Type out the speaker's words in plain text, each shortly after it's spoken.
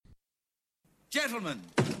Gentlemen,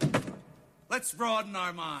 let's broaden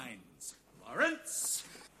our minds. Lawrence?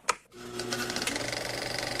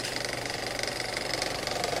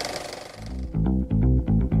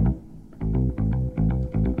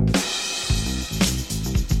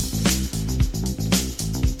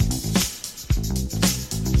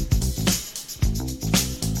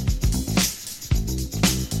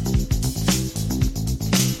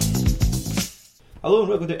 Hello and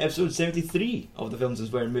welcome to episode 73 of the Films and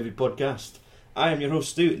Swearing Movie Podcast. I am your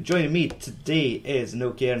host Stu. Joining me today is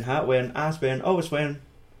no caring, hat wearing, ass wearing, always wearing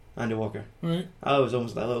Andy Walker. Right. I was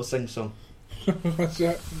almost like a little sing song. What's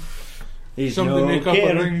that? He's Somebody no make up a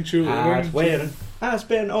caring, ring to hat wearing, ass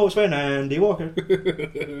wearing, always wearing Andy Walker.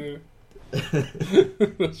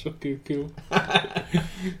 That's fucking cool.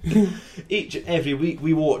 Each and every week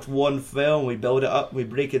we watch one film, we build it up, we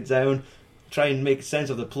break it down, try and make sense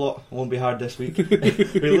of the plot. It won't be hard this week.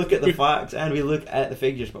 We look at the facts and we look at the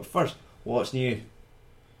figures. But first, what's new?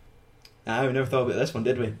 We never thought about this one,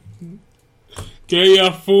 did we? Get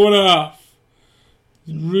your phone off.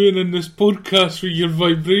 You're ruining this podcast with your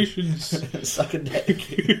vibrations. Suck a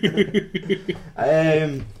dick.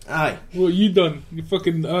 Aye. What you done? You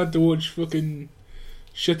fucking had to watch fucking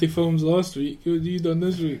shitty films last week. What have you done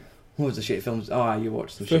this week? What was the shitty films? Oh, you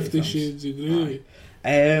watched some shitty 50 films. Shades of Grey.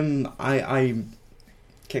 I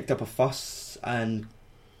kicked up a fuss and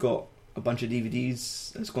got a bunch of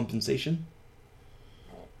DVDs as compensation.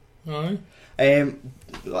 Aye.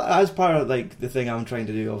 As part of like the thing I'm trying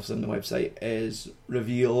to do obviously on the website is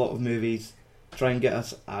review a lot of movies, try and get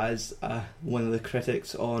us as one of the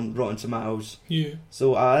critics on Rotten Tomatoes. Yeah.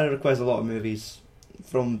 So I request a lot of movies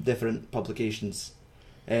from different publications.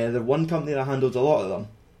 The one company that handles a lot of them,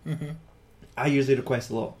 Uh-huh. I usually request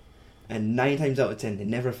a lot, and 9 times out of 10 they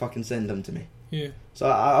never fucking send them to me. Yeah.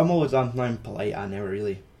 So I'm polite. I never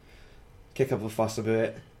really kick up a fuss about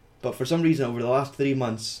it. But for some reason, over the last 3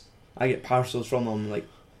 months, I get parcels from them like,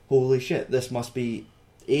 holy shit, this must be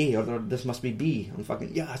A or this must be B. I'm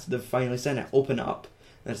fucking, yes, they've finally sent it. Open it up,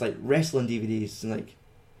 and it's like wrestling DVDs. And like,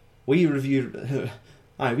 we review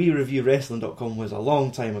wrestling.com was a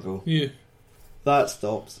long time ago. Yeah. That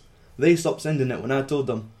stopped. They stopped sending it when I told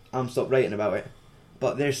them I'm stopped writing about it.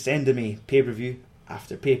 But they're sending me pay-per-view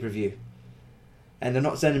after pay-per-view. And they're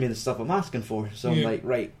not sending me the stuff I'm asking for. So I'm like,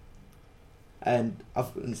 right. And I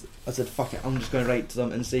said, fuck it, I'm just going to write to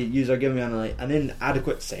them and say, you are giving me an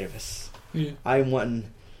inadequate service. Yeah. I'm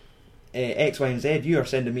wanting X, Y, and Z. You are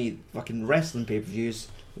sending me fucking wrestling pay-per-views.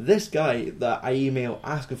 This guy that I email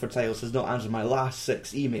asking for titles has not answered my last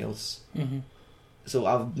 6 emails. Mm-hmm. So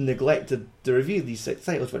I've neglected to review these 6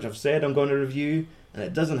 titles, which I've said I'm going to review, and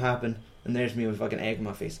it doesn't happen. And there's me with fucking egg in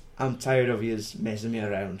my face. I'm tired of yous messing me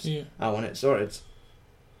around. Yeah. I want it sorted.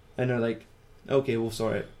 And they're like, okay, we'll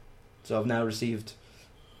sort it. So I've now received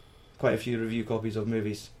quite a few review copies of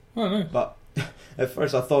movies. Oh, nice. But at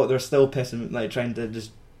first I thought they were still pissing, like trying to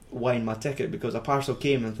just wind my ticket, because a parcel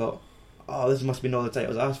came and thought, oh, this must be not the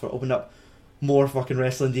titles I asked for. Opened up more fucking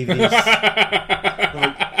wrestling DVDs.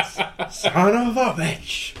 Like, son of a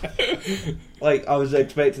bitch. Like, I was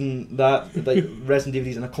expecting that, like, wrestling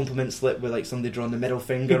DVDs and a compliment slip with, like, somebody drawing the middle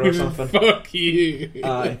finger or something. Fuck you.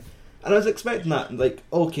 Aye. And I was expecting that, like,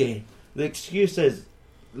 okay, the excuse is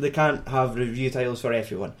they can't have review titles for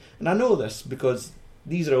everyone. And I know this because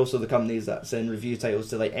these are also the companies that send review titles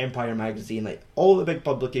to, like, Empire Magazine, like, all the big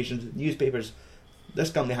publications, newspapers.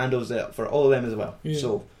 This company handles it for all of them as well. Yeah.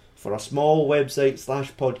 So, for a small website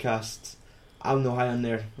 / podcast, I'm no high on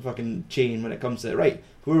their fucking chain when it comes to it. Right,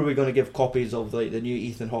 who are we going to give copies of, like, the new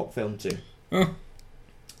Ethan Hawke film to? Huh.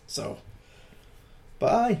 So,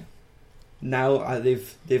 but aye. Now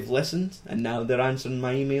they've listened, and now they're answering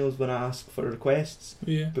my emails when I ask for requests.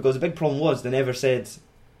 Yeah. Because the big problem was they never said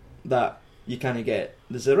that you can't get it.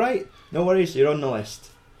 They said, right, no worries, you're on the list.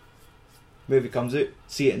 Movie comes out,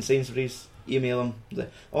 see it in Sainsbury's, email them.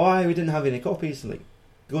 Like, oh, we didn't have any copies. Like,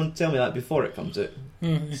 go and tell me that before it comes out.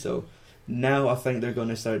 Mm-hmm. So now I think they're going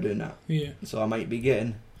to start doing that. Yeah. So I might be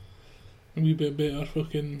getting A wee bit better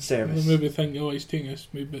fucking service. I maybe think, oh, he's taking this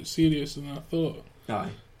a wee bit serious than I thought. Aye.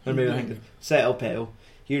 Or maybe thinking, settle petal.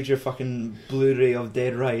 Here's your fucking Blu-ray of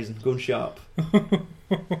Dead Rising. Go and shut up.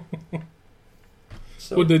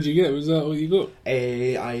 So, What did you get? Was that what you got?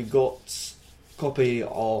 I got a copy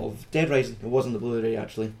of Dead Rising. It wasn't the Blu-ray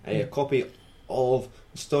actually. A copy of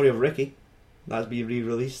The Story of Ricky. That's being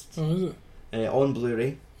re-released Oh, is it? on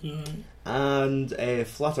Blu-ray. Right. And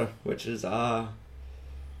Flutter, which is like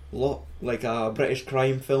a British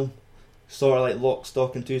crime film. Sort of like Lock,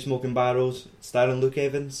 Stock and Two Smoking Barrels, starring Luke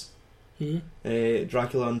Evans. Who?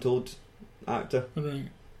 Dracula Untold actor. Right.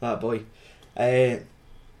 That boy.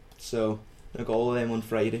 So I got all of them on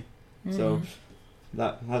Friday. So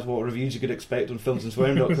that's what reviews you could expect on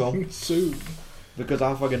filmsandswearing.com. Soon. Because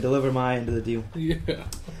I'll fucking deliver my end of the deal. Yeah.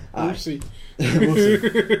 Aye. We'll see. We'll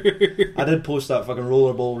see. I did post that fucking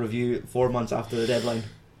Rollerball review 4 months after the deadline.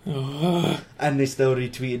 Oh, And they still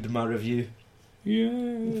retweeted my review.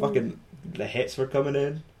 yeah. Fucking the hits were coming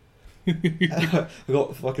in. I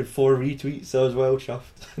got fucking 4 retweets, so I was well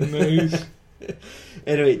chuffed. Nice.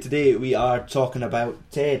 Anyway, today we are talking about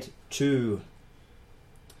Ted 2.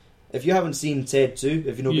 If you haven't seen Ted 2,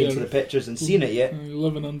 if you've not been Yeah. to the pictures and seen it yet, You're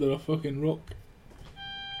living under a fucking rock.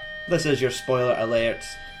 this is your spoiler alert.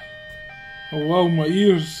 Oh wow, my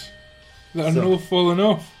ears that are So- no falling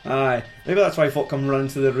off. Aye, maybe that's why folk come running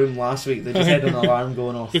to the room last week. They just had an alarm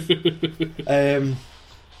going off.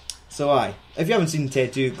 So aye, if you haven't seen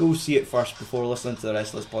Ted 2, go see it first before listening to the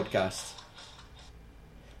rest of this podcast.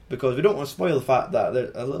 Because we don't want to spoil the fact that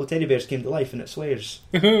a little teddy bear came to life and it swears.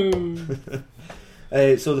 So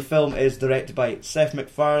the film is directed by Seth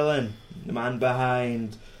MacFarlane, the man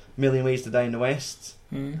behind Million Ways to Die in the West,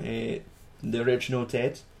 the original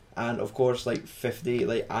Ted, and of course like 50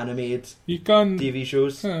 like animated You can. TV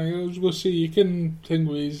shows. I was going to say, you can think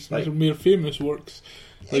with his Like- more famous works.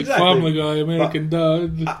 Like Exactly. Family Guy, American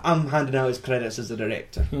Dad. I'm handing out his credits as the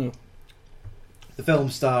director. Oh, The film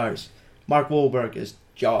stars Mark Wahlberg as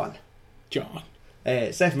John, John.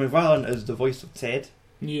 Seth MacFarlane is the voice of Ted,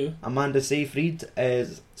 Yeah. Amanda Seyfried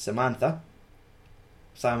as Samantha,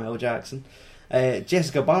 Samuel Jackson,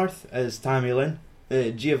 Jessica Barth as Tammy Lynn,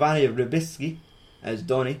 Giovanni Ribisi as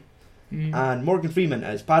Donnie, Mm. and Morgan Freeman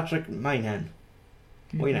as Patrick Moynihan.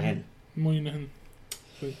 Moynihan. Moynihan.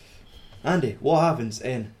 Andy, what happens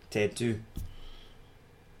in Ted 2?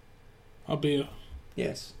 A bear.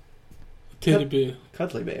 Yes, A teddy bear.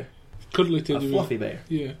 cuddly bear, Cuddly a teddy bear. fluffy bear.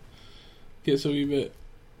 Yeah. Gets a wee bit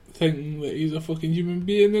thinking that he's a fucking human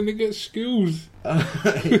being and he gets schooled.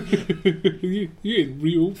 you ain't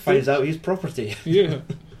real. Finds out he's property, Yeah.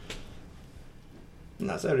 and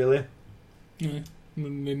that's it really. Yeah.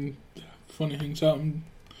 And then funny things happen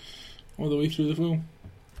all the way through the film.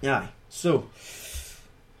 Aye. So,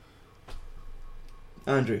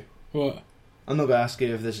 Andrew, What? I'm not going to ask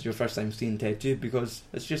you if this is your first time seeing Ted 2 because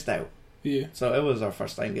it's just out. Yeah. So it was our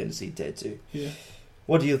first time getting to see Ted 2. Yeah.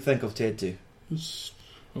 What do you think of Ted 2? It's,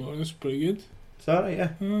 oh, that's pretty good. It's alright, yeah.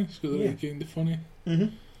 Oh, it's got the Yeah. right kind of funny.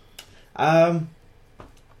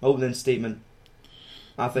 Opening statement.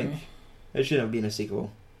 I think Yeah. it should have been a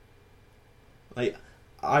sequel. Like,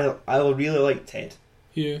 I really like Ted.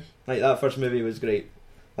 Yeah. Like, that first movie was great.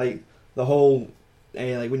 Like, the whole,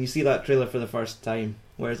 like, when you see that trailer for the first time,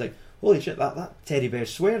 where it's like, holy shit, that teddy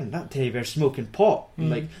bear's swearing, that teddy bear's smoking pot. And,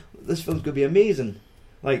 like, this film's going to be amazing.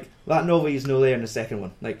 Like, that novelty's no there in the second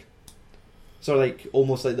one. Like, sort of like,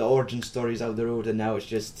 almost like the origin story's out the road, and now it's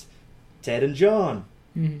just Ted and John.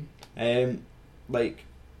 Mm. Like,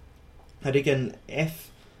 I reckon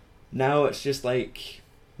if now it's just like,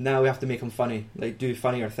 now we have to make them funny, like do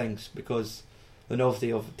funnier things, because the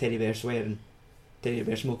novelty of teddy bear swearing, teddy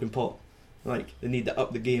bear smoking pot, like they need to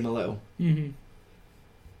up the game a little. Mm-hmm.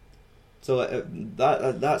 So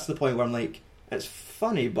that's the point where I'm like, it's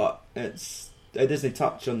funny, but it doesn't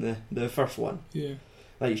touch on the first one. Yeah.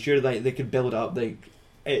 Like, sure, like they could build up, like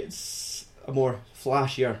it's a more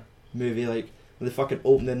flashier movie, like the fucking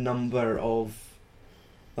opening number of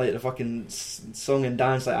like the fucking song and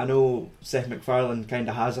dance. Like, I know Seth MacFarlane kind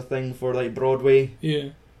of has a thing for like Broadway, Yeah.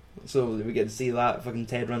 so we get to see that fucking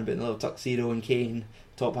Ted run about in a little tuxedo and cane,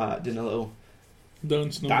 top hat, doing a little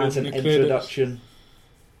Dance number dance in and the credits. introduction.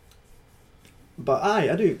 But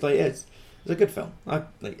I do like it's a good film. Like,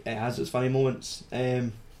 it has its funny moments.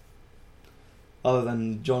 Other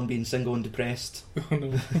than John being single and depressed. Oh,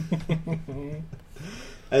 no.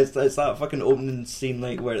 It's that fucking opening scene,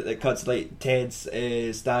 like, where it cuts like Ted's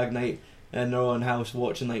stag night in their own house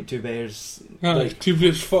watching like two bears Like, two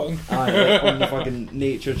bears fucking. like, on the fucking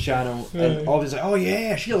nature channel, and obviously, oh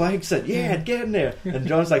yeah, she likes it, yeah, get in there. And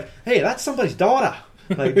John's like, hey, that's somebody's daughter.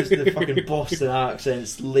 Like, just the fucking Boston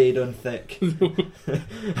accents laid on thick.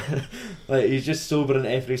 Like, he's just sober in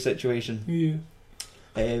every situation.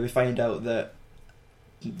 Yeah. We find out that,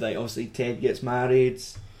 like, obviously Ted gets married.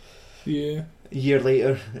 Yeah. A year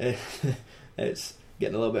later, it's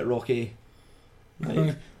getting a little bit rocky.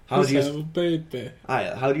 Like, how do Let's you have a baby.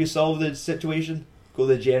 how do you solve the situation? Go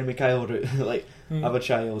the Jeremy Kyle route, like have a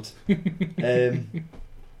child.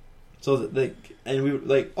 So that, like, and we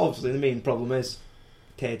like, obviously the main problem is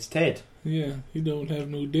Ted's Ted. Yeah, he don't have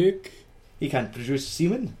no dick. He can't produce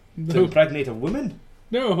semen to No. impregnate a woman.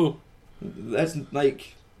 No. That's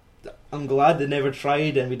like, I'm glad they never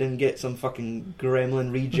tried and we didn't get some fucking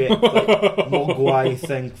gremlin reject like Mogwai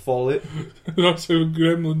thing Fallout That's how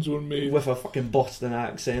gremlins were made. with a fucking Boston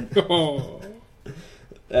accent Oh.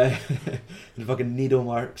 and fucking needle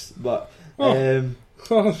marks. But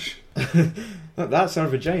Gosh. look, that's our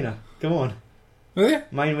vagina. Come on. Eh?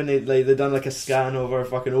 Mine when they done like a scan of our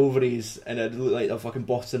fucking ovaries and it looked like a fucking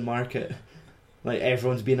Boston market. Like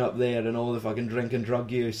everyone's been up there and all the fucking drink and drug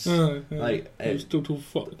use. Like it was total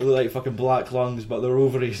fuck. They look like fucking black lungs, but they're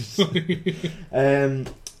ovaries.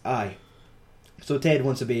 Aye. So Ted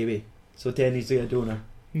wants a baby. So Ted needs to get a donor.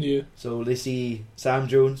 Yeah. So they see Sam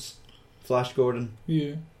Jones, Flash Gordon.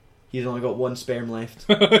 Yeah. He's only got one sperm left.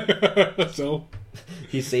 That's all.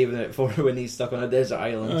 He's saving it for when he's stuck on a desert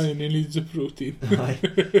island. Aye, and he needs the protein.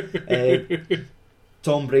 Aye.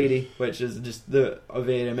 Tom Brady, which is just a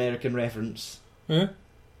very American reference. Huh?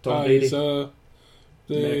 Tom Brady. He's the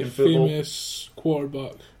American football. famous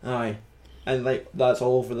quarterback. Aye. And like that's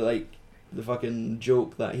all for the fucking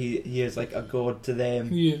joke that he is like a god to them.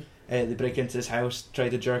 Yeah. They break into his house, try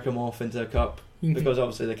to jerk him off into a cup Mhm. because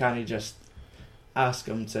obviously they can't just ask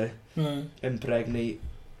him to Aye. impregnate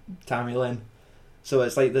Tammy Lynn. So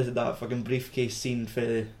it's like that fucking briefcase scene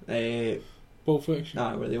for Pulp Fiction.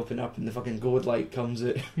 where they open up and the fucking gold light comes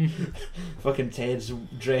out. Fucking Ted's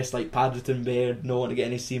dressed like Paddington Bear, no one to get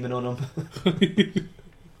any semen on him.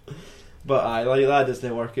 But like that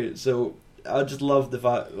doesn't work out. So I just love the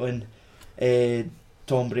fact when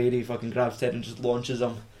Tom Brady fucking grabs Ted and just launches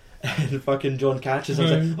him. And fucking John catches him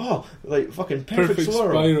and like, oh, like fucking perfect swirl.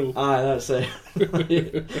 spiral. Aye, that's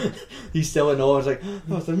it. He's still in awe. He's like,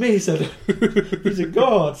 oh, it's amazing. He's a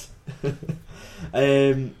god.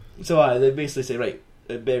 So they basically say, right,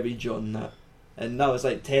 it better be John that. And that was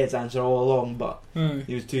like Ted's answer all along, but Aye.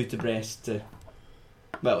 he was too depressed to.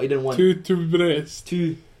 Well, he didn't want Too breast.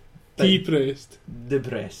 too Depressed.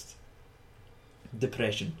 depressed.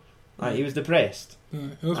 Depression. Aye, he was depressed. Aye,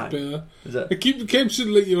 that's Aye. better. Is it? It kept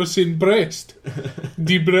sounding like you were saying breast.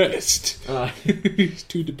 Depressed. Aye. He's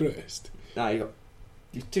too depressed.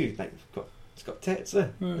 He's too it's got tits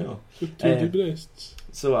there. Aye. You know. With two breasts.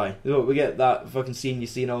 So we get that fucking scene you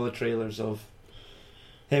see in all the trailers of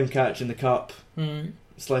him catching the cup, Aye.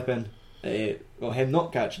 slipping, him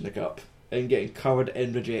not catching the cup and getting covered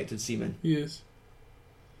in rejected semen. Yes.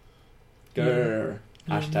 Grrr.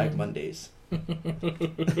 Yeah. Hashtag Mondays.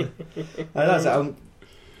 That's it.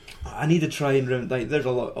 I need to try and there's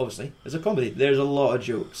a lot. Obviously, it's a comedy. There's a lot of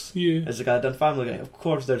jokes. Yeah. As a guy done Family Guy, of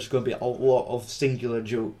course, there's going to be a lot of singular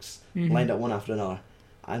jokes Mhm. lined up one after another.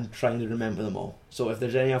 I'm trying to remember them all. So if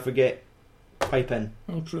there's any I forget, pipe in.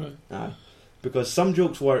 I'll try. Because some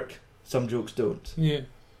jokes work, some jokes don't. Yeah.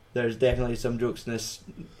 There's definitely some jokes in this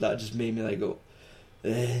that just made me like go.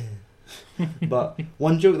 Eh. But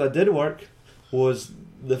one joke that did work was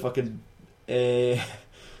the fucking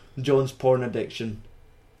John's porn addiction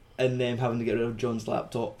and them having to get rid of John's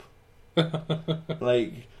laptop.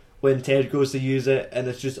 Like when Ted goes to use it and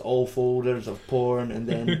it's just all folders of porn, and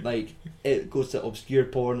then like it goes to obscure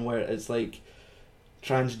porn where it's like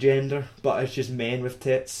transgender but it's just men with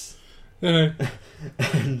tits. Aye.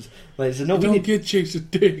 And like so You nobody don't get chicks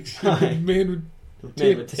with dicks. Aye. Men with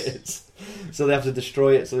men with tits. tits. So they have to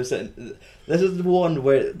destroy it. So they're sitting. This is the one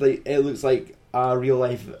where like it looks like a real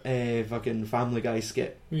life fucking Family Guy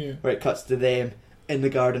skit Yeah. where it cuts to them in the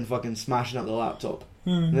garden fucking smashing up the laptop,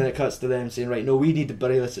 and then Aye. it cuts to them saying, right, no, we need to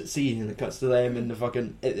bury this at sea, and it cuts to them in the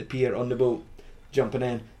fucking at the pier on the boat, jumping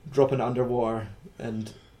in, dropping it underwater,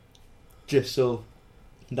 and just so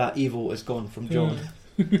that evil is gone from John.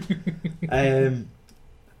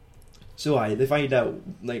 So they find out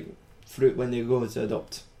like fruit when they go to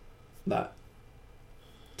adopt that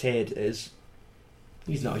Ted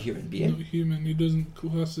he's not a human being. Not human. He doesn't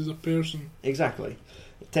class as a person. Exactly.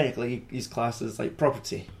 Technically he's classed as like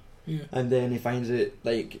property. Yeah. And then he finds it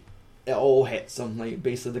like it all hits him, like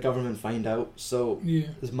basically the government find out, so Yeah.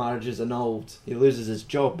 his marriage is annulled. He loses his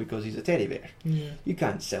job because he's a teddy bear. Yeah. You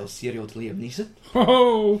can't sell cereal to Liam Neeson.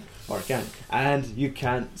 Oh. Or can. And you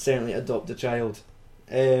can't certainly adopt a child.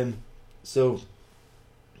 So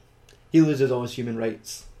he loses all his human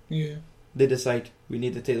rights. Yeah. They decide we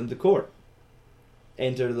need to take them to court.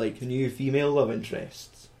 Enter like new female love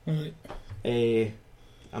interests. Right.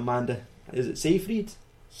 Amanda, is it Seyfried?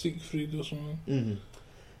 Siegfried or something.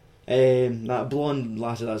 That blonde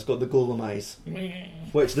lassie that's got the golem eyes,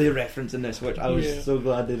 which they reference in this, which I was Yeah. so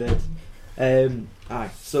glad they did.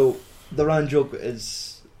 So the rand joke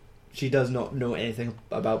is she does not know anything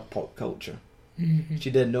about pop culture. Mhm. She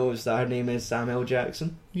did notice that her name is Samuel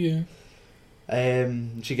Jackson. Yeah.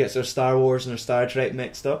 She gets her Star Wars and her Star Trek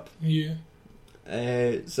mixed up. Yeah.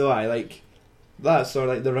 So I like that's sort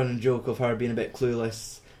of like the running joke of her being a bit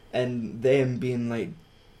clueless, and them being like,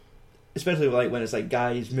 especially like when it's like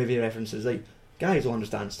guys movie references, like guys will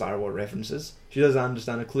understand Star Wars references. She doesn't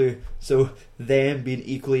understand a clue. So them being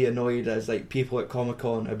equally annoyed as like people at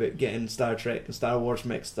Comic-Con about getting Star Trek and Star Wars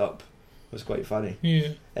mixed up was quite funny.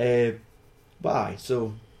 Yeah. But aye,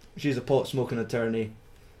 so she's a pot smoking attorney.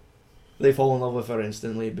 They fall in love with her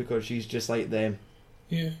instantly because she's just like them.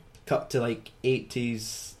 Yeah. Cut to like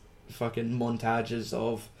 80s fucking montages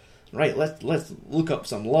of, right, let's look up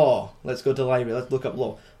some law. Let's go to the library, let's look up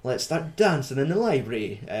law. Let's start dancing in the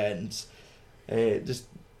library and just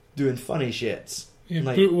doing funny shits. Yeah,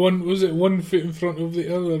 like, put one foot in front of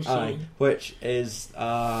the other? Aye, which is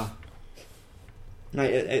right,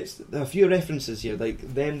 it's a few references here.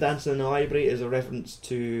 Like them dancing in the library is a reference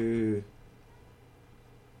to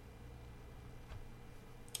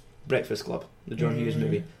Breakfast Club, the John Hughes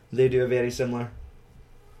movie. They do a very similar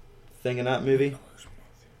thing in that movie,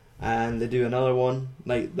 and they do another one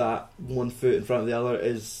like that. One foot in front of the other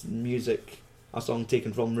is music, a song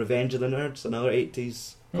taken from Revenge of the Nerds, another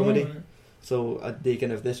 80s comedy. Right. So I'd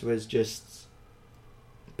taken if this was just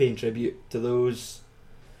paying tribute to those,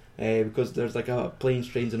 because there's like a planes,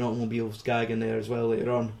 trains and automobiles gag in there as well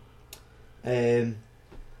later on.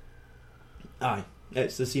 Aye,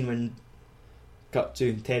 it's the scene when cut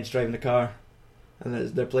to Ted's driving the car, and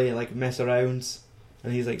they're playing like mess arounds,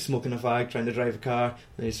 and he's like smoking a fag trying to drive a car,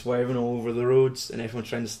 and he's swerving all over the roads, and everyone's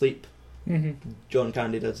trying to sleep. John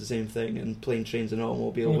Candy does the same thing in Plane, Trains and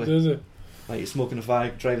Automobile. What does it? Like smoking a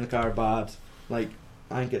fag, driving the car bad. Like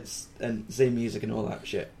I think it's and same music and all that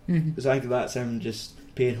shit. So I think that's him just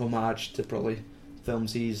paying homage to probably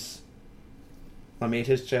films that made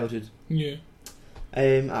his childhood. Yeah.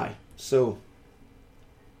 Aye. So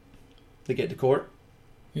they get to court.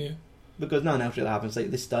 Yeah. Because nothing else really happens.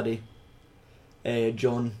 Like they study.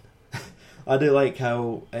 John. I do like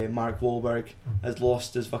how Mark Wahlberg has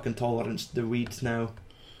lost his fucking tolerance to weed now.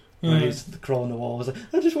 When he's crawling the wall, I was like,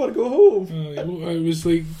 I just want to go home. I was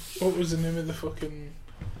like, what was the name of the fucking?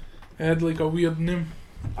 It had like a weird name.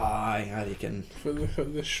 Aye, I reckon. For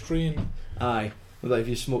the strain. Aye. Like if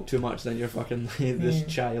you smoke too much, then you're fucking this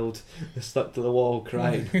child is stuck to the wall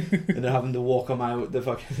crying, and they're having to walk him out. The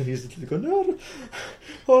fucking he's going, no,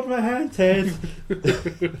 hold my hand, Ted.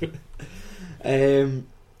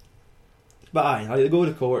 But aye, they go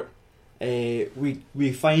to court.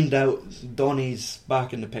 We find out Donnie's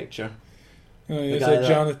back in the picture. He's a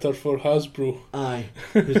janitor for Hasbro. Aye,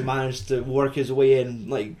 who's managed to work his way in,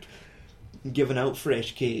 like giving out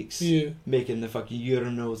fresh cakes, making the fucking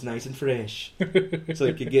urinals nice and fresh, so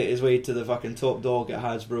he could get his way to the fucking top dog at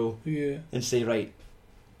Hasbro, and say, right,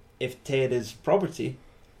 if Ted is property,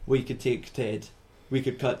 we could take Ted, we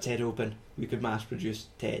could cut Ted open, we could mass produce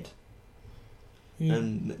Ted,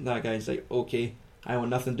 and that guy's like, okay, I want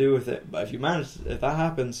nothing to do with it, but if that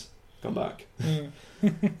happens, come back. And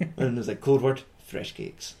there's like code word, fresh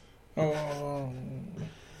cakes. Oh.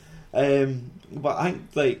 But I think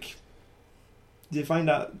like, do you find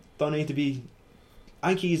that Donnie to be? I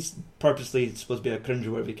think he's purposely supposed to be a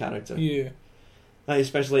cringeworthy character. Yeah. Like,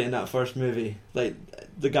 especially in that first movie, like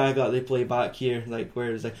the guy that they play back here, like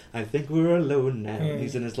where it's like, I think we're alone now.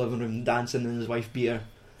 He's in his living room dancing, and his wife beat her.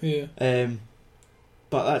 Yeah.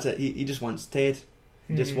 But that's it. He just wants Ted.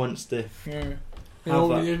 He just wants to. Yeah.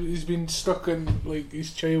 He's been stuck in like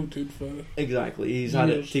his childhood for exactly. He's years. had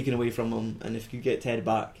it taken away from him, and if you get Ted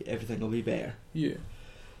back, everything will be better. Yeah.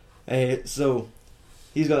 So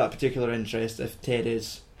he's got that particular interest if Ted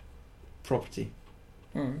is property.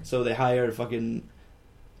 So they hire fucking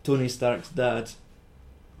Tony Stark's dad.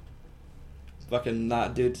 Fucking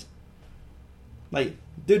that dude. Like,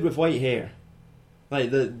 dude with white hair.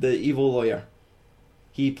 Like the evil lawyer.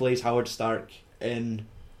 He plays Howard Stark in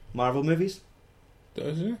Marvel movies.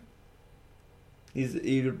 Does he?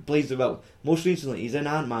 He plays, well, most recently he's in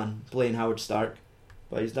Ant-Man playing Howard Stark,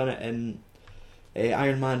 but he's done it in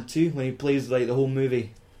Iron Man 2 when he plays like the whole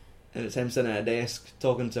movie, and it's him sitting at a desk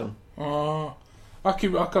talking to him. I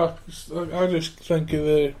just think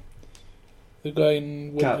of the guy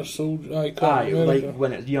in Winter Soldier. Aye, like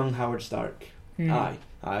when it's young Howard Stark. Aye,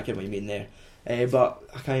 I get what you mean there. But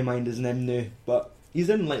I can't mind his name now. But he's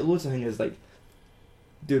in like loads of things, like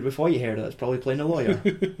dude with white hair that's probably playing a lawyer.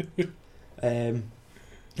 I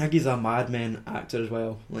think he's a Mad Men actor as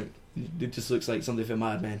well. Like, dude just looks like somebody from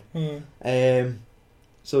Mad Men.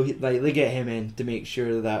 So they get him in to make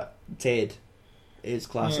sure that Ted is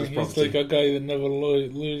classed as property. He's like a guy that never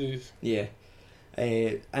loses. Yeah.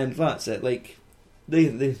 And that's it. Like,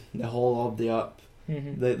 they haul Obdi up.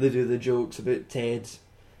 They do the jokes about Ted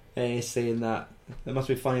saying that it must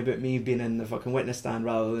be funny about me being in the fucking witness stand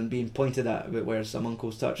rather than being pointed at about where some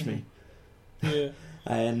uncles touched me. Yeah.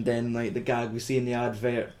 And then like the gag we see in the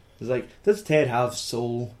advert is like, does Ted have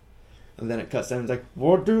soul? And then it cuts down, it's like,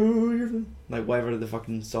 what do you... Like whatever the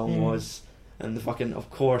fucking song was. And the fucking,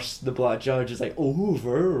 of course, the black judge is like,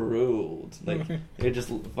 overruled. Like, he just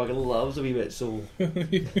fucking loves a wee bit soul.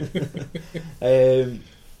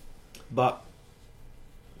 But,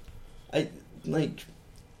 like,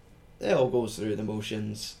 it all goes through the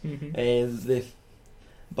motions.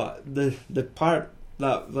 But the part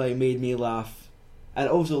that like made me laugh and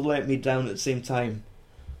also let me down at the same time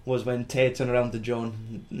was when Ted turned around to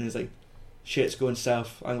John and he's like, shit's going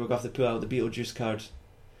south, I'm going to have to pull out the Beetlejuice card.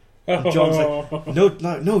 And John's like,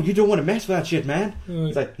 no, you don't want to mess with that shit, man.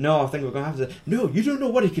 He's like, no, I think we're going to have to. No, you don't know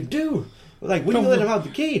what he can do. Like, we don't let him out of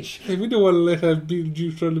the cage. Hey, we don't want to let our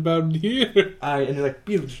Beetlejuice run about here. And he's like,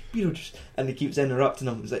 Beetlejuice. And he keeps interrupting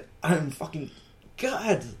him. He's like, I'm fucking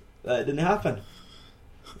God. That didn't happen.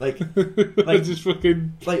 Like just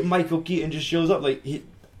fucking... Like, Michael Keaton just shows up. Like,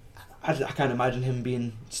 I can't imagine him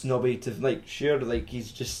being snobby to, like, sure, like,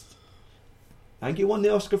 he's just... I think he won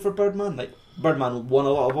the Oscar for Birdman. Like, Birdman won a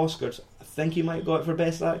lot of Oscars. I think he might go out for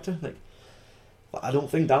Best Actor. Like, but I don't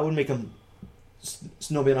think that would make him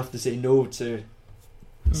snobby enough to say no to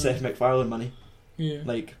Seth MacFarlane money. Yeah.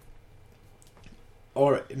 Like,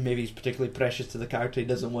 or maybe he's particularly precious to the character. He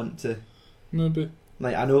doesn't want to. Maybe.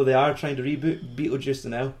 Like, I know they are trying to reboot Beetlejuice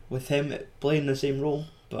now with him playing the same role,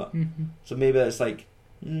 but so maybe it's like,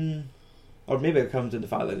 or maybe it comes to the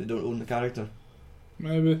fact that they don't own the character.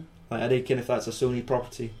 Maybe. Like, I reckon if that's a Sony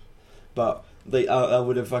property. But like, I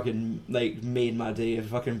would have fucking like made my day if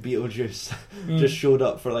fucking Beetlejuice just showed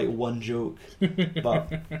up for like one joke.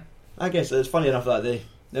 But I guess it's funny enough that they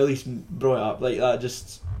at least brought it up. Like, that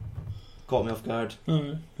just caught me off guard.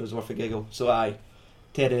 It was worth a giggle. So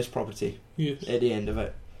Ted is property. Yes. At the end of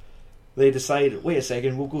it, they decide, wait a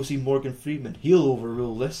second, we'll go see Morgan Freeman. He'll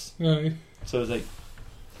overrule this. Aye. So I was like,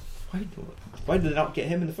 why did they not get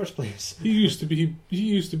him in the first place? He used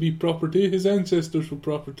to be property. His ancestors were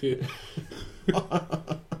property.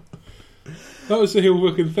 That was the whole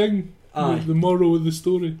fucking thing. The moral of the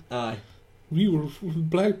story. Aye.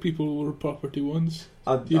 Black people were property once.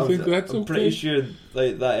 Do you think that's okay? I'm pretty sure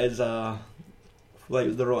like that is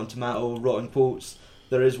like the Rotten Tomato, Rotten Quotes.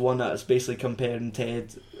 There is one that's basically comparing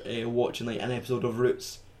Ted watching like an episode of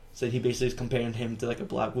Roots. So he basically is comparing him to like a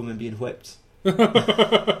black woman being whipped. I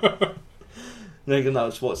think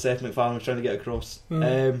that's what Seth MacFarlane was trying to get across.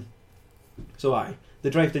 So they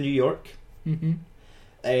drive to New York.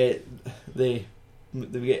 They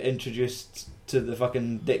get introduced to the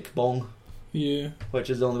fucking Dick Bong. Yeah. Which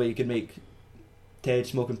is the only way you can make Ted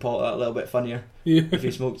smoking pot that a little bit funnier. Yeah. If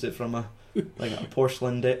he smokes it from a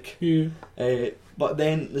porcelain dick. Yeah. But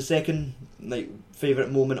then the second like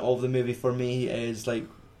favourite moment of the movie for me is like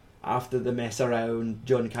after the mess around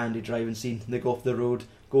John Candy driving scene. They go off the road,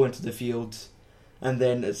 go into the field, and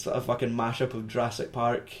then it's a fucking mashup of Jurassic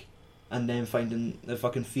Park and then finding the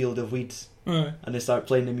fucking field of weeds. And they start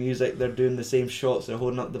playing the music, they're doing the same shots, they're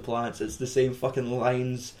holding up the plants, it's the same fucking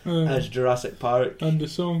lines as Jurassic Park. And the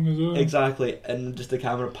song as well. Exactly, and just the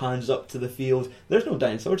camera pans up to the field. There's no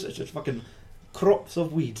dinosaurs, it's just fucking crops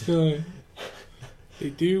of weed. They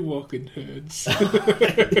do walk in herds.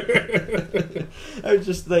 It's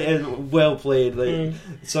just like well played. Like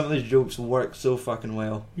some of these jokes work so fucking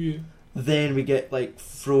well. Yeah. Then we get like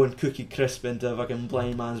throwing Cookie Crisp into a fucking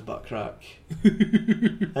blind man's butt crack,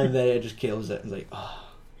 and then it just kills it. It's like,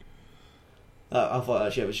 I thought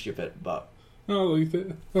that shit was stupid, but I liked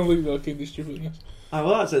it. I like that kind of stupidness.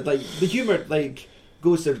 Well, that's it. Like the humor, like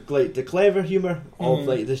goes to like the clever humor of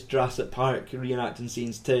like this Jurassic Park reenacting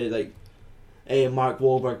scenes to like. Mark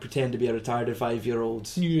Wahlberg pretend to be a retired 5-year-old.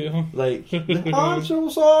 Yeah. Like, I'm so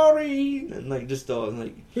sorry, and like just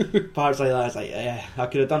like parts like that. It's like, I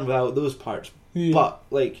could have done without those parts. Yeah. But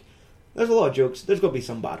like, there's a lot of jokes. There's got to be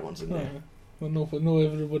some bad ones in there. Well, no, but not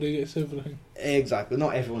everybody gets everything. Exactly,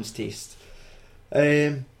 not everyone's taste.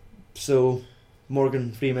 So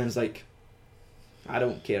Morgan Freeman's like, I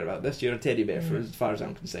don't care about this. You're a teddy bear for as far as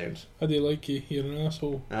I'm concerned. I do like you. You're an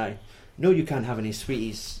asshole. Aye. No, you can't have any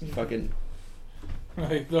sweeties. Fucking.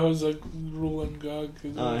 Aye, that was a rolling gag.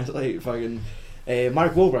 It's like fucking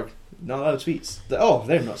Mark Wahlberg. Not allowed sweets.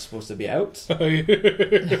 They're not supposed to be out.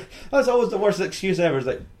 That's always the worst excuse ever. It's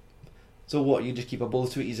like, so what? You just keep a bowl of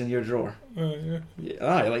sweeties in your drawer? Yeah,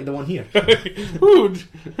 like the one here.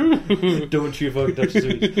 Don't you fucking touch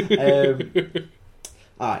sweets.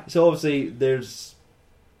 So obviously there's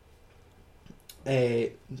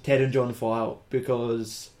Ted and John fall out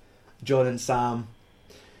because John and Sam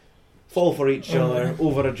fall for each other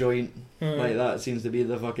over a joint. Aye. Like that seems to be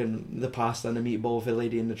the pasta and the meatball for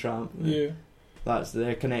Lady and the Tramp. Yeah.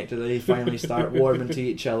 They're connected. They finally start warming to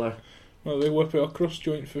each other. Well, they whip out a cross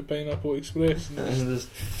joint for Pineapple Express. And And just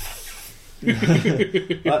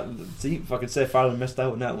see, fucking Seth Farland missed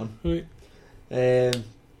out on that one. right.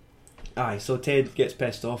 Aye, so Ted gets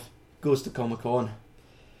pissed off, goes to Comic-Con.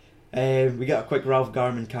 We get a quick Ralph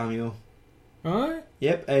Garman cameo. Aye.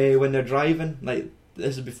 Yep, when they're driving, like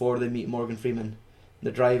this is before they meet Morgan Freeman.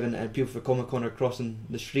 They're driving and people for Comic-Con are crossing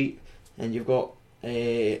the street, and you've got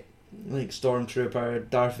like Stormtrooper,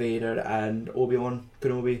 Darth Vader, and Obi-Wan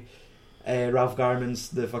Kenobi. Ralph Garman's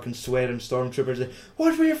the fucking swearing Stormtroopers. Like,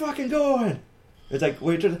 watch where you're fucking going. It's like,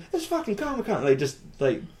 wait, it's fucking Comic-Con. Like just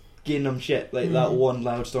like getting them shit. Like that one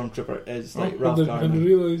loud Stormtrooper is like Ralph I Garman. didn't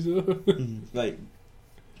realise that. Like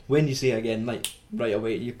when you see it again, like right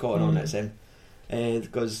away you caught on it's him.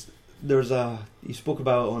 Because there's he spoke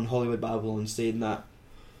about it on Hollywood Babylon, saying that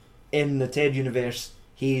in the Ted universe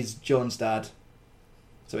he's John's dad,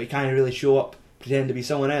 so he can't really show up, pretend to be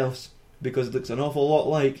someone else, because it looks an awful lot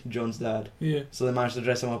like John's dad. Yeah. So they managed to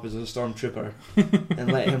dress him up as a stormtrooper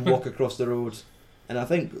and let him walk across the road. And I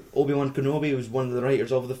think Obi-Wan Kenobi was one of the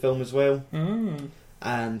writers of the film as well.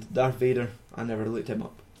 And Darth Vader, I never looked him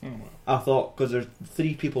up. Oh, well. I thought, because there's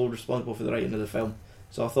 3 people responsible for the writing of the film,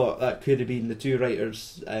 so I thought that could have been the 2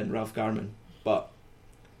 writers and Ralph Garman, but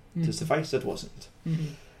to suffice, it wasn't.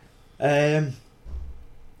 Aye,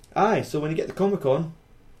 so when you get to Comic-Con,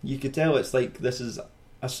 you could tell it's like this is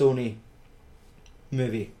a Sony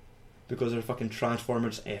movie, because there are fucking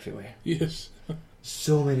Transformers everywhere. Yes.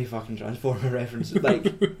 So many fucking Transformer references. I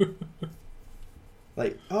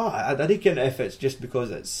think if it's just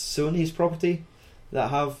because it's Sony's property that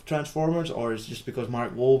have Transformers, or it's just because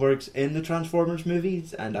Mark Wahlberg's in the Transformers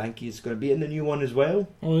movies, and I think he's going to be in the new one as well.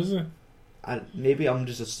 Oh, is it? Maybe I'm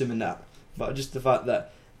just assuming that, but just the fact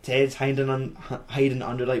that Ted's hiding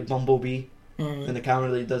under like Bumblebee, and the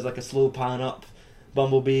camera like, does like a slow pan up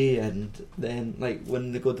Bumblebee, and then like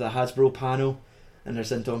when they go to the Hasbro panel and they're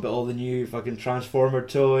saying talking about all the new fucking Transformer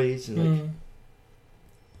toys, and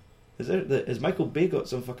like has Michael Bay got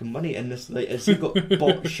some fucking money in this? Like, has he got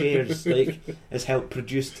bought shares? Like, has helped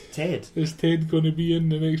produce Ted? Is Ted going to be in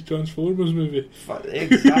the next Transformers movie?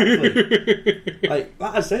 Exactly. Like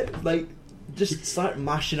that's it. Like, just start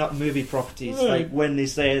mashing up movie properties. Like when they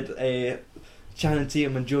said Channing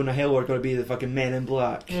Tatum and Jonah Hill are going to be the fucking Men in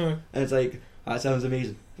Black, and it's like, that sounds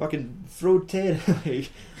amazing. Fucking throw Ted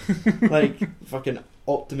like fucking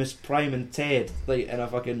Optimus Prime and Ted like in a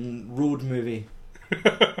fucking road movie.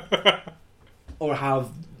 Or have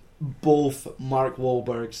both Mark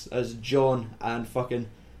Wahlbergs as John and fucking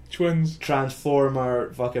twins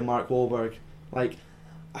Transformer fucking Mark Wahlberg. Like,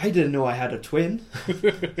 I didn't know I had a twin.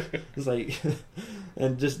 It's like,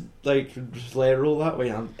 and just let it roll that way.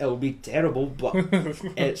 It'll be terrible, but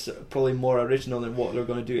it's probably more original than what they're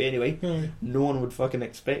going to do anyway. No one would fucking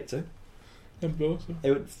expect it. That'd be awesome.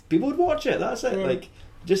 People would watch it. That's it. Like,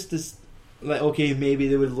 just as like, okay, maybe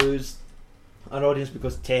they would lose an audience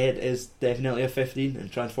because Ted is definitely a 15 and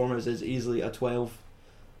Transformers is easily a 12,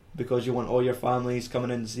 because you want all your families coming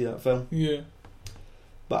in to see that film. Yeah.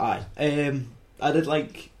 But I did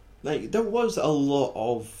like there was a lot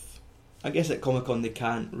of, I guess at Comic-Con they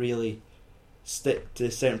can't really stick to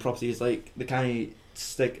certain properties. Like, they can't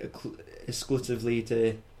stick exclusively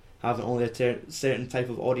to having only a certain type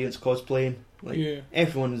of audience cosplaying. Like,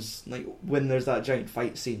 everyone's like, when there's that giant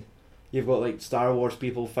fight scene, you've got like Star Wars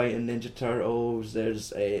people fighting Ninja Turtles.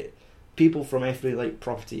 There's people from every like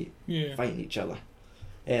property fighting each other.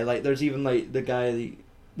 Like, there's even like the guy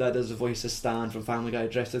that does the voice of Stan from Family Guy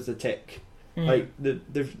dressed as the Tick. Like,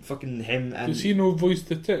 they're fucking him. And does he know voice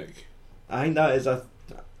the Tick? I think that is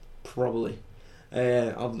probably.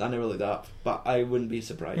 I never looked that up, but I wouldn't be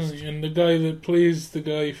surprised. And the guy that plays the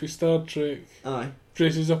guy for Star Trek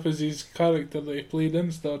dresses up as his character that he played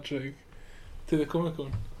in Star Trek to the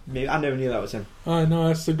Comic-Con. Maybe I never knew that was him. No,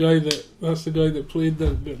 that's the guy that played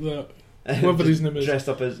that. Whatever his name is, dressed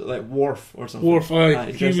up as like Worf or something. Worf,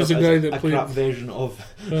 aye. He was the guy that played a crap version of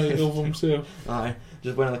himself. Aye,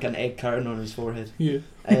 just wearing like an egg carton on his forehead. Yeah.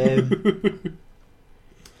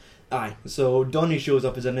 Aye. So Donnie shows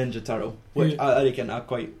up as a Ninja Turtle, which I reckon I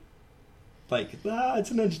quite like.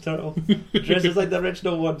 It's a Ninja Turtle. Dresses like the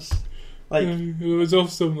original ones. Like, it was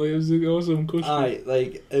awesome. Like, it was an awesome costume. Aye,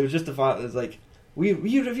 like, it was just the fact that it's like, we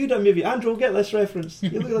reviewed that movie. Andrew will get this reference.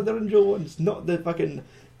 You look at the original ones, not the fucking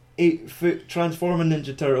 8-foot transforming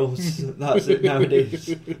Ninja Turtles. That's it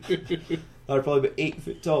nowadays. They're probably about 8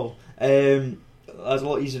 foot tall. That's a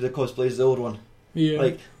lot easier to cosplay as the old one. Yeah.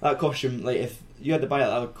 Like, that costume, like, if you had to buy it,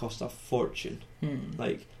 that would cost a fortune.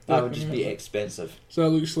 Like, that would just be Definitely. expensive. So that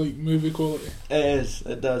looks like movie quality. It is,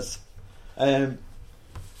 it does. So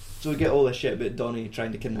we get all this shit about Donnie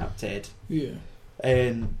trying to kidnap Ted. Yeah.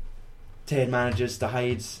 And Ted manages to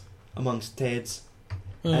hide amongst Teds.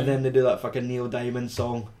 Aye. And then they do that fucking Neil Diamond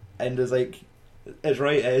song. And it's like, it's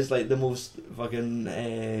right, it is like the most fucking,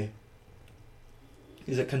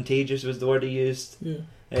 is it contagious was the word he used? Yeah.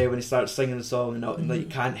 When he starts singing the song and like, you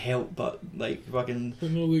can't help but like fucking, I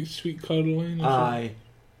know, like Sweet Caroline or aye.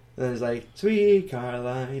 And it's like, Sweet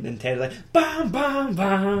Caroline, and Ted's like, bam, bam,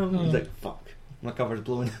 bam. He's like, fuck, my cover's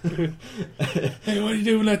blown. something. Hey, what are you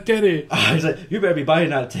doing with that Teddy? He's like, you better be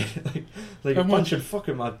buying that, Ted. like you're How much? punching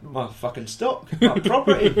fucking my fucking stock, my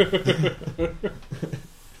property.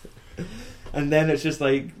 And then it's just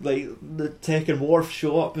like the Tech and Worf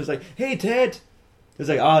show up. It's like, hey Ted. It's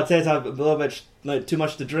like, Ted's had a little bit like too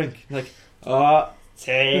much to drink. Like,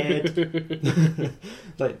 Ted.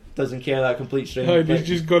 Like, doesn't care, that complete stranger. Aye, he's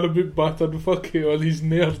just got a bit battered fucking all these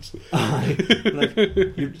nerds.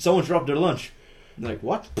 Like, someone's robbed their lunch. Like,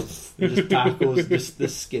 what? He just tackles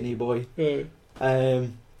this skinny boy. Aye.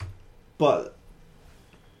 But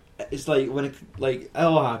it's like when it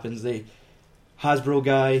all happens, the Hasbro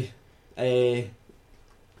guy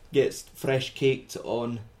gets fresh caked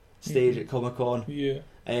on stage at Comic Con. Yeah.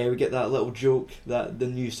 We get that little joke that the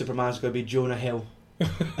new Superman's going to be Jonah Hill.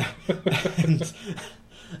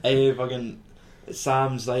 And fucking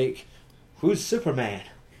Sam's like, who's Superman?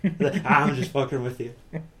 Like, I'm just fucking with you.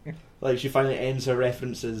 Like, she finally ends her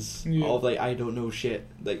references of like, I don't know shit.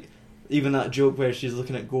 Like, even that joke where she's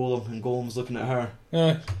looking at Golem and Golem's looking at her.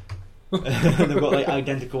 Aye. They've got like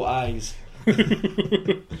identical eyes.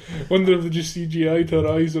 Wonder if they just CGI'd her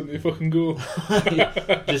eyes on the fucking go.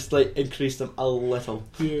 Just like increase them a little.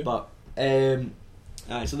 Yeah. But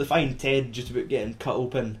so they find Ted just about getting cut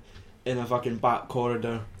open in a fucking back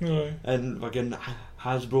corridor, Aye. and fucking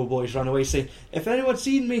Hasbro boys run away saying, if anyone's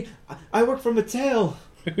seen me, I work for Mattel.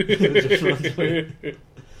 Just runs away.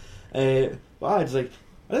 But I was like,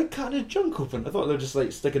 are they cutting his junk open? I thought they were just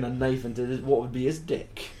like sticking a knife into what would be his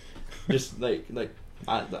dick. Just like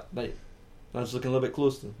I was looking a little bit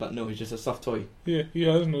closer, but no, he's just a stuffed toy. Yeah, he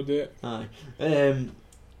has no debt. Aye.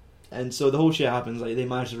 And so the whole shit happens, like they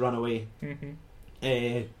manage to run away.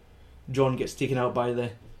 Mm-hmm. John gets taken out by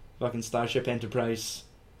the fucking Starship Enterprise.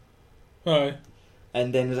 Aye.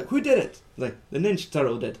 And then he's like, who did it? Like, the Ninja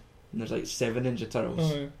Turtle did. And there's like 7 Ninja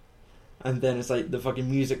Turtles. Aye. And then it's like the fucking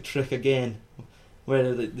music trick again,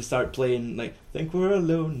 where they start playing like, think we're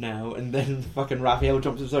alone now, and then fucking Raphael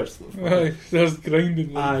jumps and starts. Aye, starts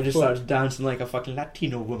grinding. Like, Just starts dancing like a fucking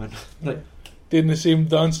Latino woman. Like, doing the same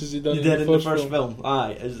dance as he done you in did the in first the first film.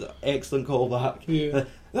 Aye, it's an excellent callback. Yeah.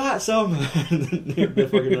 That's him! And they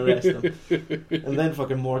fucking arrest him. And then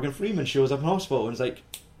fucking Morgan Freeman shows up in hospital and is like,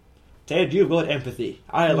 Ted, you've got empathy.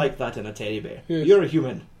 I like that in a teddy bear. Yes. You're a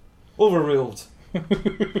human. Overruled.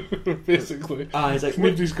 Basically. Aye, he's like,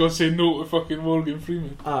 Nobody's got to say no to fucking Morgan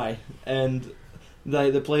Freeman. aye. And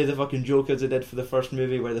they play the fucking joke as they did for the first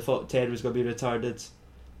movie where they thought Ted was going to be retarded.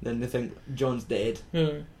 Then they think John's dead.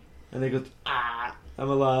 Aye. And they go, I'm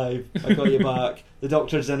alive. I got you back. The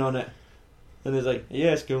doctor's in on it. And he's like,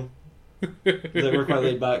 yeah, it's cool. He's like, we're quite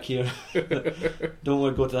laid back here. Don't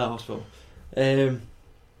want to go to that hospital.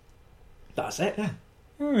 That's it, yeah.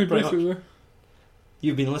 Aye, Pretty basically.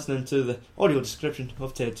 You've been listening to the audio description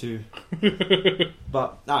of Ted 2.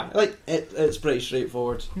 But, it's pretty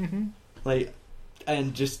straightforward. Mm-hmm. Like,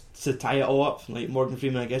 and just to tie it all up, like, Morgan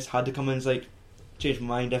Freeman, I guess, had to come in and like, change my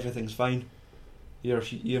mind, everything's fine. You're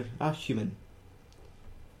a human.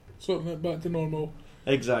 Sorting it back to normal.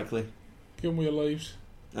 Exactly. Get on with your lives.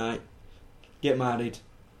 Aye. Get married.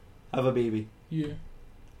 Have a baby. Yeah.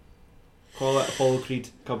 Call it Apollo Creed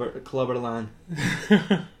Clubberland.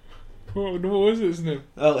 What was his name?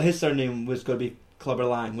 Well, his surname was going to be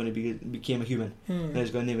Clubberlang when he became a human. Hmm. And he was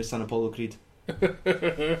going to name his son Apollo Creed.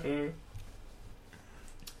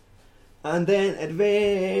 And then at the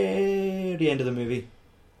very end of the movie,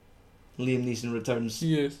 Liam Neeson returns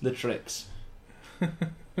Yes. the tricks.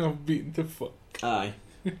 I'm beaten to fuck. Aye.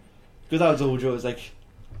 Because that was the whole joke. It's like,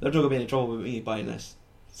 they're not going to be in trouble with me buying this,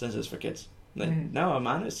 since it's for kids. Like, no,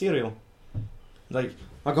 man, it's cereal. Like,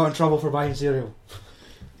 I got in trouble for buying cereal.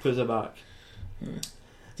 Because they're back.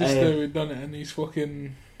 Just how we've done it and he's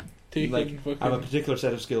fucking taken like, fucking... I have a particular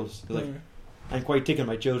set of skills. Like, I'm quite taken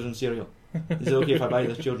by children's cereal. Is it okay if I buy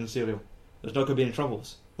this children's cereal? There's not going to be any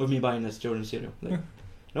troubles with me buying this children's cereal. Like,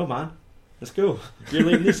 no, man. Let's go. You're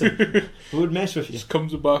Liam Neeson. Who would mess with you? Just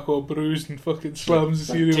comes back all bruised and fucking slams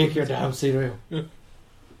the cereal. Take your damn cereal.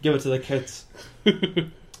 Give it to the kids.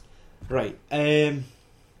 Right.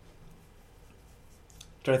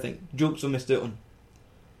 try to think. Jokes on Miss Doolittle.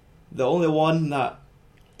 The only one that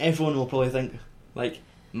everyone will probably think, like,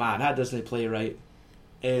 man, that doesn't play right,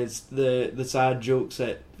 is the sad jokes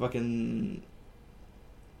at fucking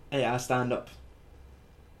a stand up.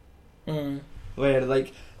 Where,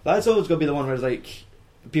 like, that's always going to be the one where, like,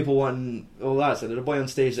 people want, oh, that's it, there's a boy on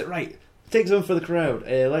stage that, right, takes on for the crowd.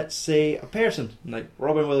 Let's say a person, like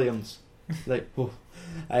Robin Williams. Like, oh.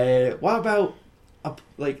 What about, an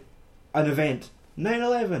event?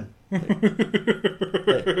 9/11.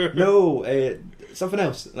 No, something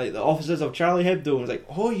else. Like, the officers of Charlie Hebdo. And it's like,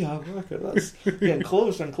 oh, yeah, look, that's getting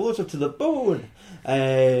closer and closer to the bone.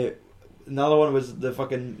 Another one was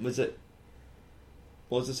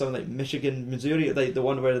was it something like Michigan, Missouri, like the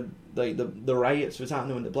one where like the riots was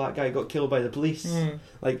happening when the black guy got killed by the police.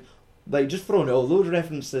 Like just throwing all those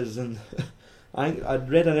references. And I'd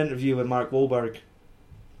read an interview with Mark Wahlberg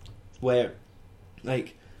where,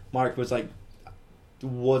 like, Mark was like,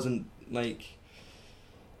 wasn't like,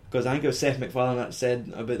 because I think it was Seth MacFarlane that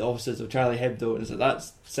said about the officers of Charlie Hebdo, and it's like,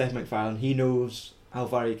 that's Seth MacFarlane. He knows how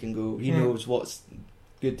far he can go. He knows what's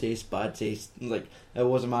good taste, bad taste. Like, it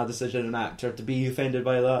wasn't my decision, an actor, to be offended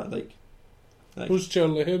by that. Like who's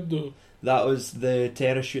Charlie Hebdo? That was the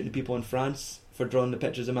terrorist shooting people in France for drawing the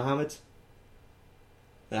pictures of Muhammad.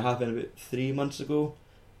 It happened about 3 months ago.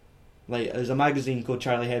 Like, there's a magazine called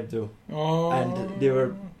Charlie Hebdo, and they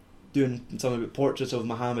were doing something about portraits of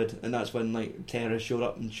Muhammad, and that's when, like, terrorists showed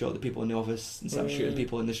up and shot the people in the office and started shooting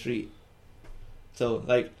people in the street. So,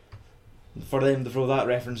 like, for them to throw that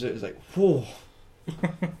reference out, it's like, whoa.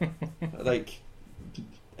 Like,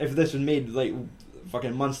 if this was made, like,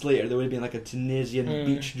 fucking months later, there would have been, like, a Tunisian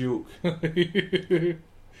beach joke.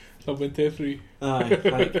 Something different. Aye,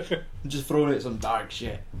 like, just throwing out some dark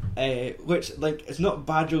shit. Which, like, it's not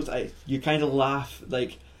bad jokes. You kind of laugh,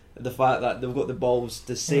 like, the fact that they've got the balls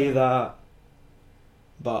to say that,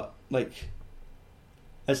 but, like,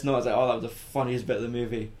 it's not, it's like, oh, that was the funniest bit of the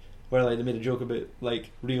movie, where, like, they made a joke about,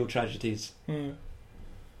 like, real tragedies.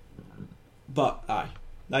 But I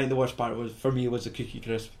think the worst part was, for me, was the Cookie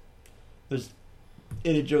Crisp. There's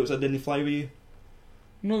any jokes that didn't fly with you?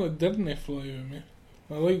 No, that didn't fly with me.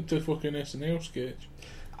 I liked the fucking SNL sketch.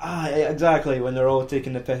 Exactly, when they're all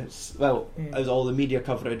taking the piss. Well, it was all the media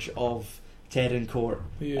coverage of Ted in court,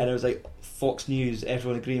 and it was like Fox News,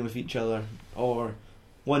 everyone agreeing with each other, or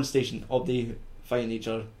one station, they fighting each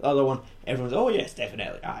other. The other one, everyone's, oh yes,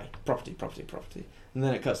 definitely, property, and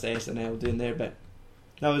then it cuts to SNL doing their bit.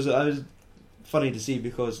 That was funny to see,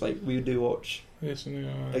 because, like, we do watch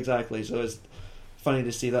SNL. Exactly, so it's funny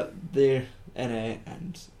to see that they're in it,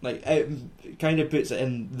 and, like, it kind of puts it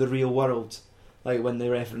in the real world, like when they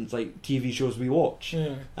reference, like, TV shows we watch,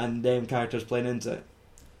 and them characters playing into it.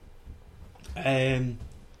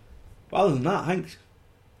 But other than that, I think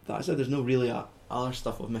that's it. There's no really other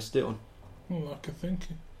stuff I've missed out on. Oh, I can think.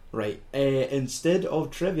 Right. Instead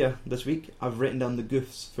of trivia this week, I've written down the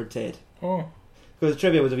goofs for Ted. Oh. Because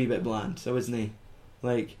trivia was a wee bit bland, so wasn't he?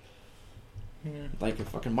 Like, like if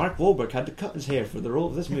fucking Mark Wahlberg had to cut his hair for the role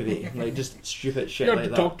of this movie, like, just stupid shit you like had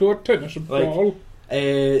to that. talk to a tennis ball.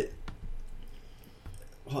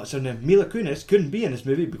 What's her name? Mila Kunis couldn't be in this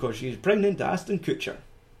movie because she's pregnant to Ashton Kutcher.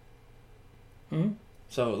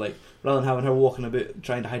 So, like, rather than having her walking about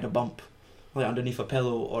trying to hide a bump, like, underneath a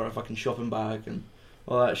pillow or a fucking shopping bag and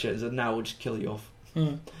all that shit, is now we'll just kill you off.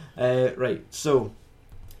 Right, so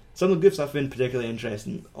some of the goofs I found particularly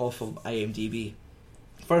interesting off of IMDb.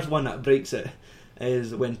 First one that breaks it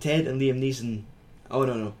is when Ted and Liam Neeson. Oh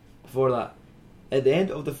no, before that, at the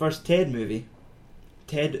end of the first Ted movie,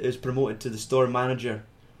 Ted is promoted to the store manager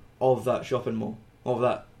of that shopping mall, of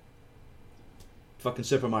that fucking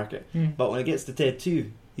supermarket. But when it gets to Ted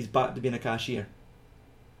 2, he's back to being a cashier.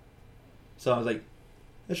 So I was like,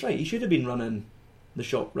 that's right, he should have been running the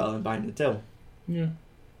shop rather than buying the till. Yeah.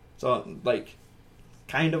 So, like,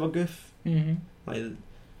 kind of a goof. Like,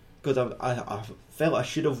 because I felt I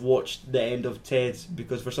should have watched the end of Ted,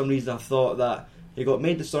 because for some reason I thought that he got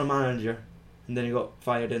made the store manager and then he got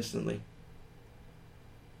fired instantly.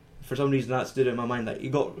 For some reason that stood out in my mind, like, he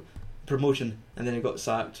got promotion and then he got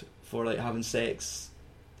sacked for, like, having sex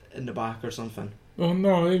in the back or something. Oh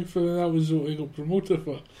no, I think that was what he got promoted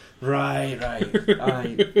for. Right.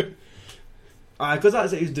 Aye, because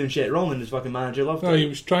that's it, he was doing shit wrong and his fucking manager loved it. No, he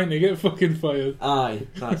was trying to get fucking fired. Aye,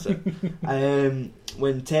 that's it.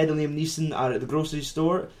 When Ted and Liam Neeson are at the grocery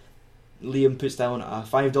store, Liam puts down a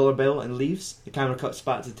 $5 bill and leaves. The camera cuts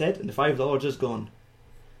back to Ted and the $5 is gone.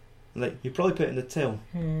 Like, you probably put it in the till.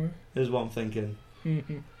 Is what I'm thinking.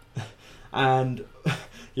 And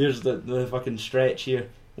here's the fucking stretch here.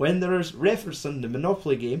 When there is referencing the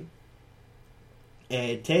Monopoly game,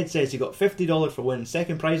 Ted says he got $50 for winning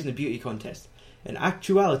second prize in the beauty contest. In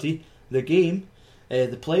actuality, the game,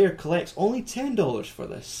 the player collects only $10 for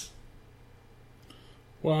this.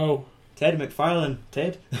 Wow. Seth MacFarlane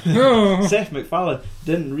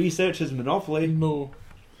didn't research his Monopoly. No.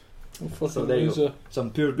 So there you go.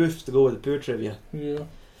 Some pure goofs to go with the pure trivia. Yeah.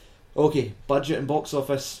 Okay, budget and box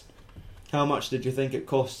office. How much did you think it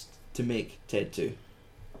cost to make Ted 2?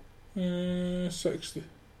 60.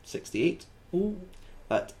 68. Ooh.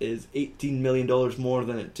 That is $18 million more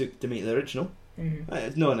than it took to make the original. Mm-hmm.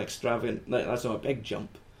 It's not an extravagant, that's not a big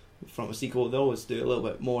jump from a sequel. They always do a little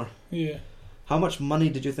bit more. Yeah. How much money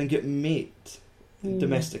did you think it made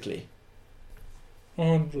domestically?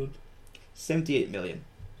 100. 78 million.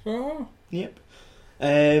 Oh. Yep.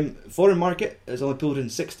 Foreign market has only pulled in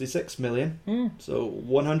 66 million, so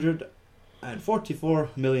 144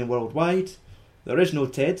 million worldwide. The original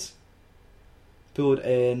Ted pulled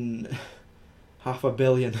in $500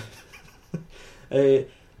 million.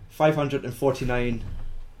 549.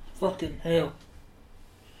 Fucking hell.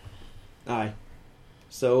 Aye.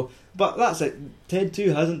 So, but that's it. Ted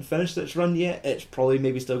 2 hasn't finished its run yet. It's probably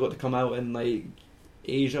maybe still got to come out in like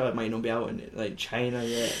Asia. It might not be out in like China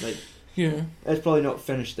yet. Like, yeah, it's probably not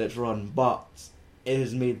finished its run, but it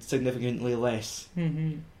has made significantly less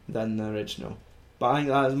than the original. But I think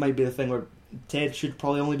that might be the thing where Ted should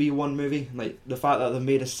probably only be one movie. Like the fact that they've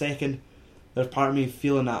made a second, there's part of me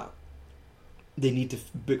feeling that they need to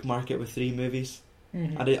bookmark it with 3 movies.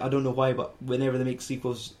 I don't know why, but whenever they make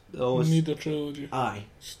sequels, they always need a trilogy. Aye.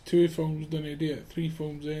 It's 2 films done it, 3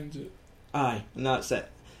 films ends it. Aye, and that's it.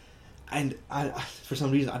 And I for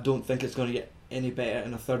some reason, I don't think it's going to get any better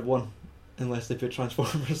in a third one, unless they put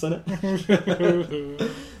Transformers in it.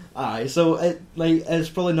 Aye, so it's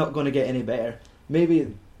probably not going to get any better.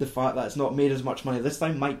 Maybe the fact that it's not made as much money this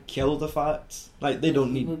time might kill the fact. Like, they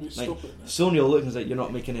don't need... Like, Sony will look and say, you're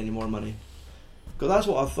not making any more money. Because that's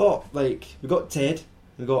what I thought. Like, we got Ted,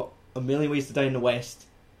 we got A Million Ways to Die in the West.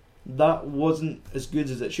 That wasn't as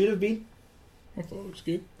good as it should have been. I thought it was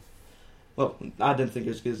good. Well, I didn't think it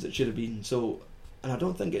was as good as it should have been. So, and I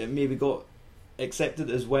don't think it maybe got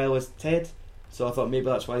accepted as well as Ted. So I thought maybe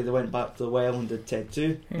that's why they went back to the well and did Ted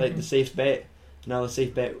 2. Like the safe bet. Now the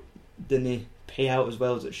safe bet didn't pay out as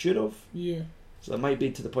well as it should have. Yeah. So it might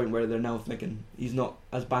be to the point where they're now thinking he's not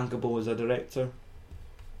as bankable as a director.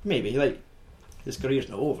 Maybe, like, his career's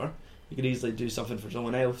not over. He could easily do something for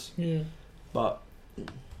someone else. Yeah. But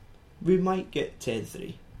we might get Ted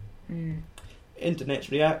 3. Internet's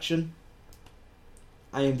reaction.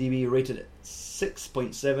 IMDb rated it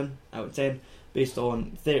 6.7 out of 10 based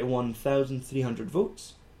on 31,300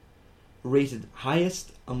 votes. Rated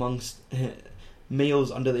highest amongst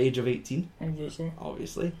males under the age of 18.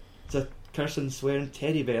 Obviously. It's a cursing, swearing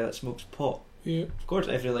teddy bear that smokes pot. Yeah. Of course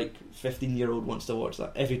every 15-year-old wants to watch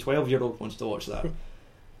that. Every 12-year-old wants to watch that.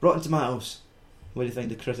 Rotten Tomatoes. What do you think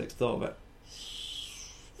the critics thought of it?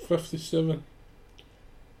 57.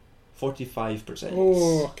 45%.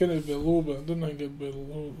 Oh, I couldn't have been low, but I didn't think it'd be that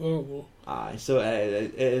low. Aye, so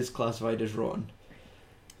it is classified as rotten.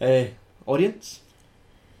 Audience?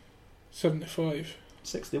 75.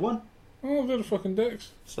 61. Oh, they're fucking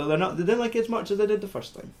dicks. So they didn't like it as much as they did the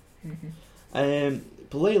first time.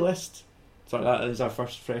 Playlist. Sorry, that is our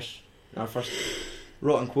first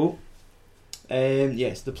rotten quote.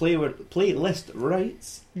 Yes, the playlist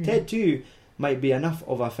writes, Ted 2 might be enough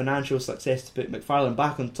of a financial success to put MacFarlane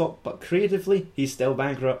back on top, but creatively, he's still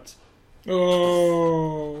bankrupt.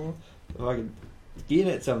 Oh. If I can gain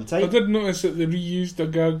it some time. I did notice that they reused a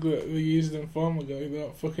gag that they used in Family Guy,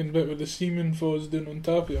 that fucking bit with the semen Foz doing on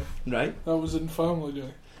Tapia. Right. That was in Family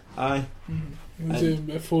Guy. Aye. It was a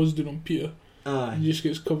bit Foz doing on Peter. Aye. He just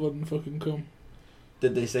gets covered in fucking cum.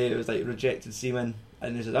 Did they say it was like rejected semen?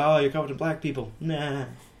 And they said, oh, you're covered in black people. Nah.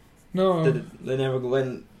 No. They never go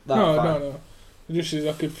in that far? No. It just says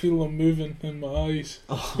I could feel them moving in my eyes.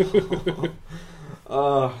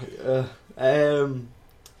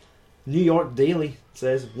 New York Daily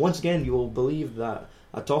says, once again you will believe that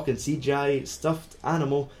a talking CGI stuffed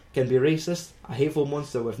animal can be racist, a hateful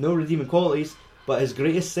monster with no redeeming qualities, but his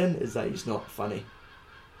greatest sin is that he's not funny.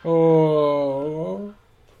 Oh.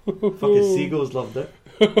 Fucking seagulls loved it.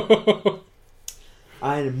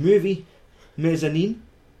 And movie Mezzanine.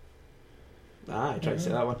 I tried to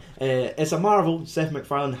say that one. It's a marvel Seth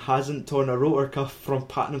MacFarlane hasn't torn a rotor cuff from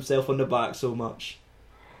patting himself on the back so much.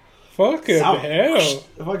 Fucking hell.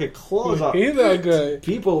 Fucking claws up. I hate that guy.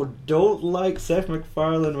 People don't like Seth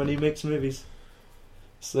MacFarlane when he makes movies.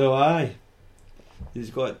 So aye.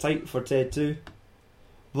 He's got it tight for Ted 2.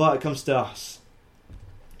 But it comes to us.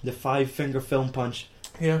 The 5-finger film punch.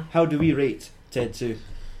 Yeah. How do we rate Ted 2?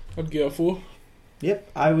 I'd get a 4.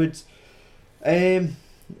 Yep, I would. In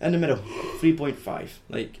the middle, 3.5.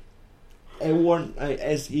 Like, it weren't.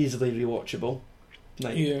 It's easily rewatchable.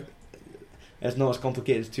 Like, Yeah. it's not as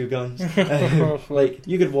complicated as Two Guns. Like,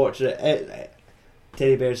 you could watch it.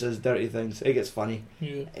 Teddy Bear says dirty things. It gets funny.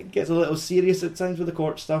 Yeah. It gets a little serious at times with the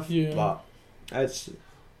court stuff. Yeah. But it's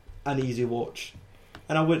an easy watch,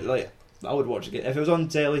 and I would watch it again if it was on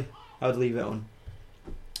telly. I would leave it on.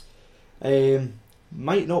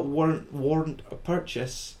 Might not warrant a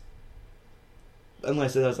purchase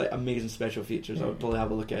unless it has like amazing special features. I would probably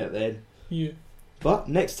have a look at it then. Yeah. But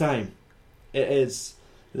next time, it is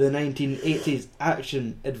the 1980s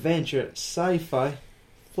action adventure sci-fi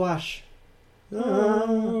Flash.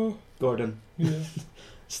 Gordon, Yeah.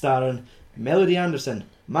 starring Melody Anderson,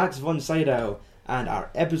 Max von Sydow, and our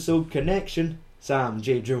episode connection, Sam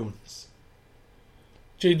J. Jones.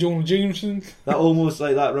 J. Jonah Jameson. That almost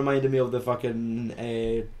like that reminded me of the fucking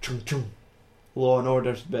chung chung Law and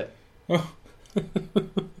Order bit. Oh.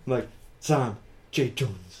 Like Sam J.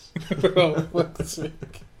 Jones. Oh, fuck's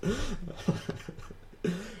sake.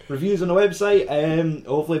 Reviews on the website.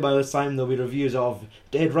 Hopefully by this time there'll be reviews of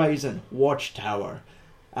Dead Rising, Watchtower,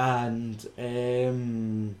 and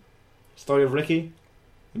Story of Ricky,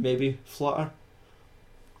 maybe Flutter.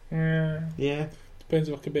 Yeah. Depends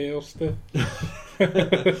what could be else do.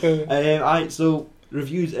 Alright, so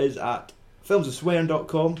reviews is at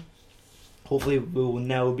filmsofswearing.com. Hopefully we will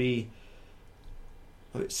now be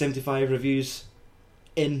about 75 reviews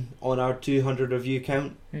in on our 200 review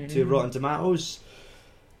count to Rotten Tomatoes.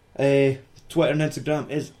 Twitter and Instagram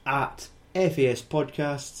is at FAS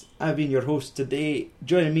Podcasts. I've been your host today.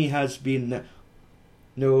 Joining me has been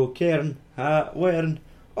no Karen, wearing,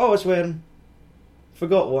 always wearing,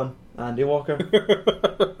 forgot one, Andy Walker.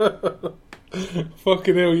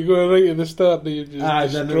 Fucking hell, you go right at the start and you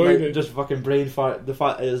just destroyed it. Just fucking brain fart. The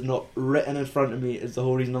fact that it is not written in front of me is the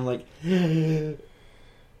whole reason I'm like,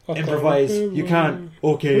 improvise. You can't.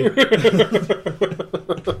 Okay.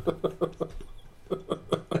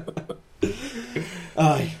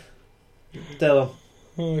 Aye. Tell him.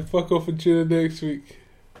 Oh, fuck off and tune in next week.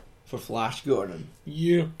 For Flash Gordon.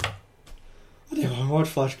 Yeah. I don't want to watch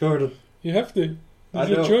Flash Gordon. You have to. It was I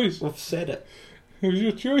your know. choice. We've said it. It was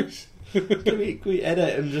your choice. Can we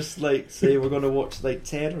edit and just like say we're going to watch like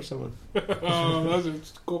 10 or something? Oh, that's it.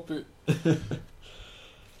 Just copy it.